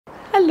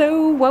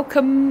Hello,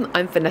 welcome.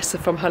 I'm Vanessa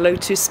from Hello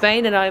to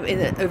Spain, and I'm in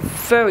a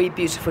very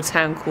beautiful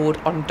town called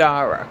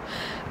Ondara.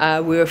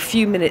 We're a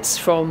few minutes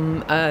from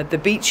the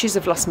beaches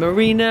of Las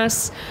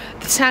Marinas.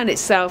 The town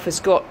itself has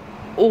got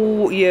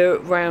all year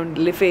round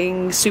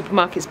living,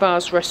 supermarkets,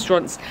 bars,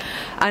 restaurants,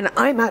 and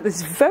I'm at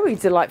this very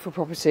delightful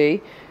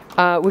property.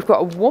 We've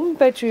got a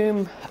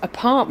one-bedroom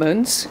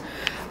apartment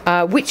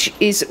which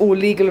is all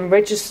legal and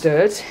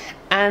registered,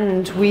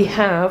 and we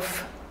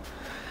have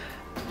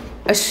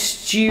a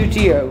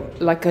studio,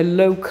 like a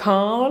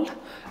locale,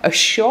 a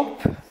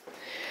shop.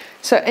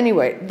 So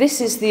anyway,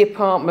 this is the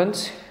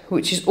apartment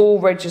which is all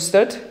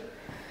registered,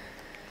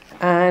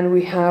 and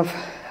we have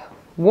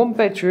one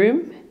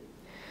bedroom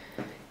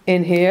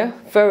in here.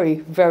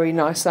 Very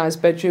nice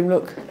sized bedroom.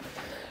 Look,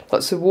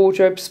 lots of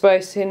wardrobe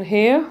space in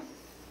here,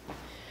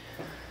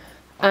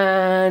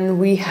 and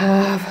we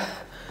have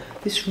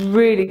this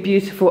really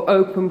beautiful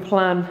open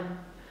plan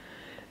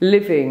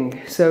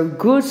living, so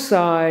good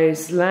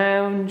size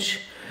lounge,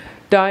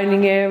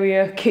 dining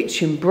area,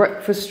 kitchen,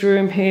 breakfast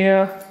room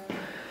here.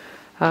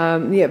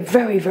 Yeah,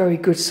 very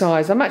good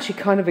size. I'm actually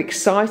kind of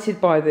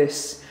excited by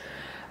this.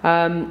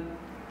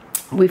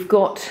 We've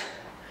got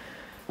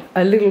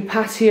a little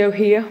patio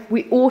here.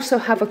 We also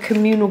have a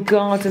communal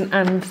garden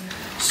and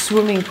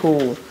swimming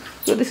pool.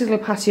 So this little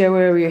patio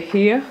area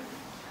here.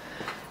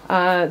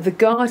 The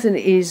garden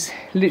is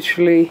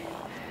literally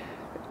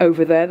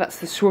over there. That's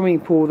the swimming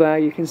pool there,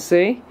 you can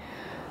see.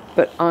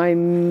 But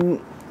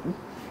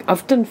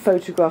I've done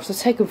photographs. I've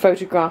taken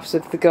photographs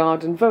of the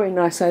garden. Very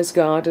nice sized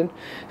garden.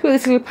 We've got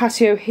this little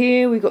patio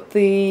here. We've got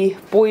the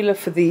boiler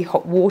for the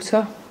hot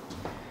water.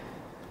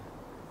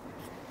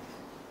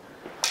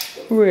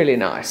 Really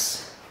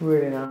nice.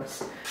 Really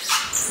nice.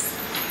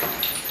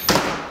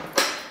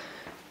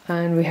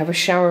 And we have a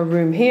shower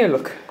room here,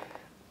 look.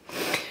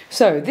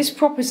 So this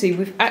property,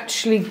 we've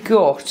actually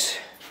got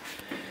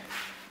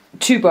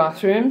 2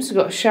 bathrooms. We've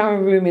got a shower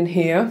room in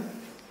here.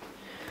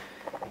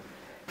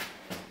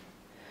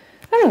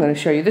 And I'm going to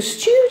show you the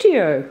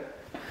studio.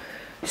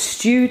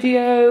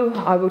 Studio,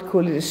 I would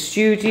call it a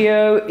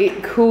studio.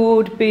 It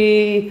could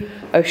be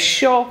a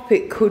shop.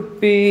 It could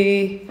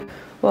be,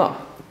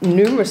 well,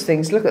 numerous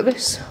things. Look at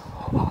this.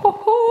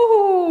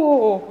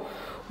 Oh,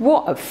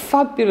 what a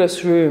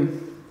fabulous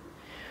room.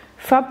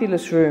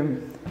 Fabulous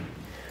room.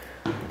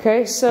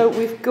 Okay, so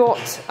we've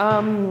got,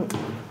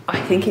 I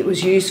think it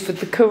was used for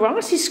the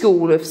karate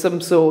school of some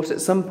sort at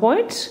some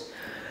point.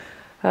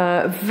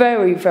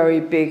 Very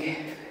big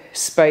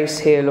space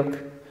here, look.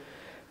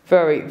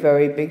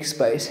 Very big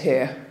space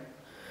here.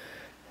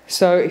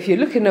 So if you're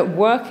looking at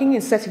working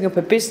and setting up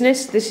a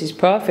business, this is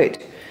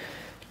perfect.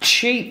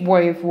 Cheap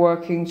way of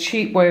working,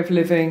 cheap way of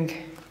living.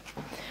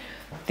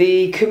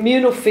 The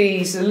communal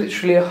fees are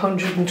literally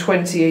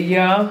 120 a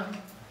year.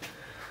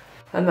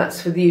 And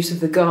that's for the use of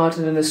the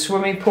garden and the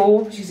swimming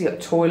pool. You've got a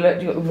toilet,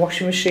 you've got the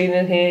washing machine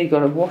in here, you've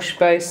got a wash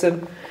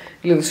basin,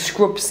 a little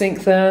scrub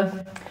sink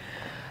there.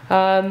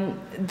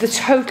 The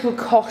total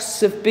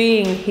costs of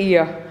being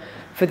here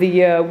for the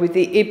year with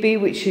the IBI,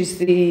 which is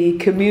the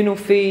communal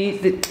fee,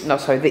 the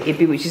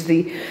IBI, which is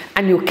the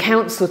annual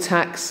council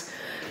tax,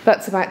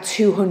 that's about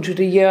 200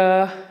 a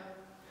year.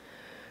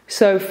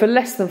 So for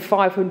less than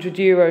 500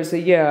 euros a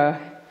year,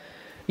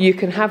 you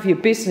can have your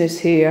business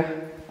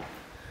here.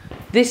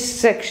 This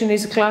section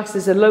is classed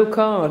as a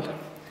locale,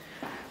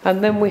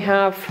 and then we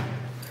have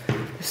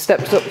the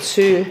steps up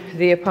to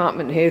the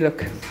apartment here.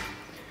 Look,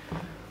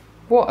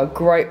 what a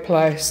great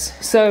place.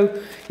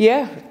 So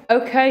yeah,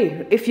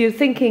 okay, if you're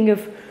thinking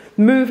of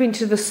moving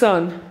to the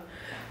sun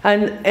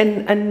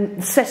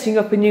and setting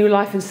up a new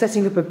life and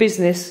setting up a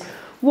business,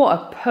 what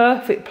a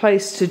perfect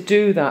place to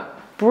do that.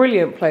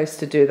 Brilliant place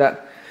to do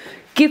that.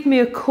 Give me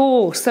a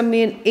call, send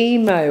me an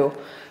email.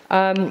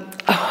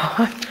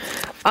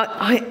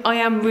 I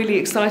am really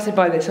excited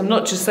by this. I'm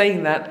not just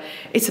saying that.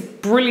 It's a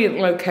brilliant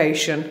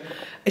location.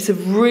 It's a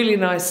really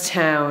nice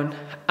town.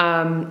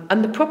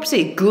 And the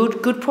property,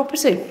 good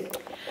property.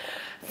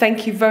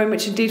 Thank you very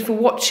much indeed for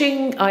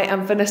watching. I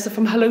am Vanessa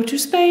from Hello to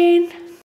Spain.